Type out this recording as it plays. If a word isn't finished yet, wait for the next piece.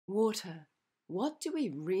Water. What do we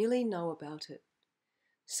really know about it?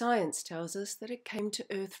 Science tells us that it came to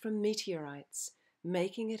Earth from meteorites,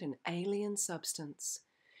 making it an alien substance,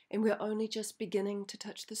 and we're only just beginning to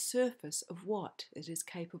touch the surface of what it is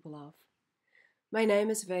capable of. My name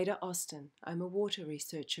is Veda Austin. I'm a water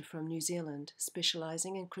researcher from New Zealand,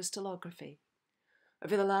 specializing in crystallography.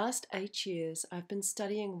 Over the last 8 years, I've been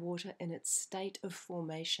studying water in its state of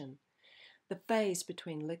formation, the phase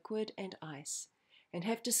between liquid and ice, and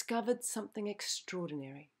have discovered something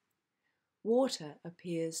extraordinary. Water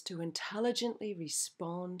appears to intelligently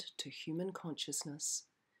respond to human consciousness.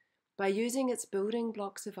 By using its building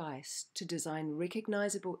blocks of ice to design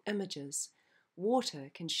recognizable images, water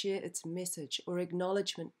can share its message or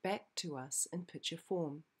acknowledgement back to us in picture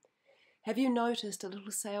form. Have you noticed a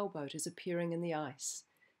little sailboat is appearing in the ice?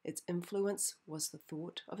 Its influence was the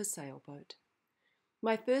thought of a sailboat.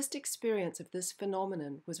 My first experience of this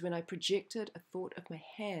phenomenon was when I projected a thought of my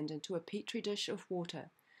hand into a petri dish of water,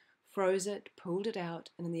 froze it, pulled it out,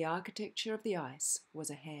 and in the architecture of the ice was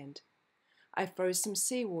a hand. I froze some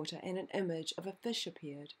seawater and an image of a fish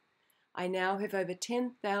appeared. I now have over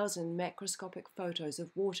 10,000 macroscopic photos of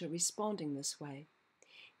water responding this way.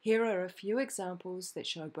 Here are a few examples that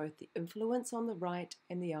show both the influence on the right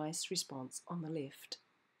and the ice response on the left.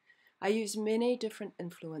 I use many different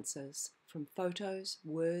influences, from photos,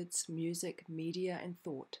 words, music, media, and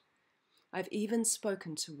thought. I've even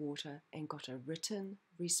spoken to water and got a written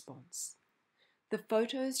response. The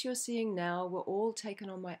photos you're seeing now were all taken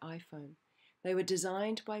on my iPhone. They were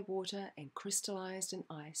designed by water and crystallized in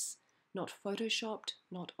ice, not photoshopped,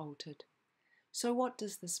 not altered. So what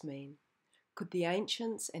does this mean? Could the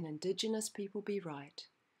ancients and indigenous people be right?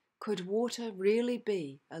 Could water really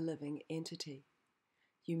be a living entity?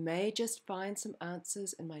 You may just find some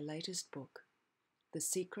answers in my latest book, The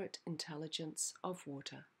Secret Intelligence of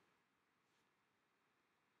Water.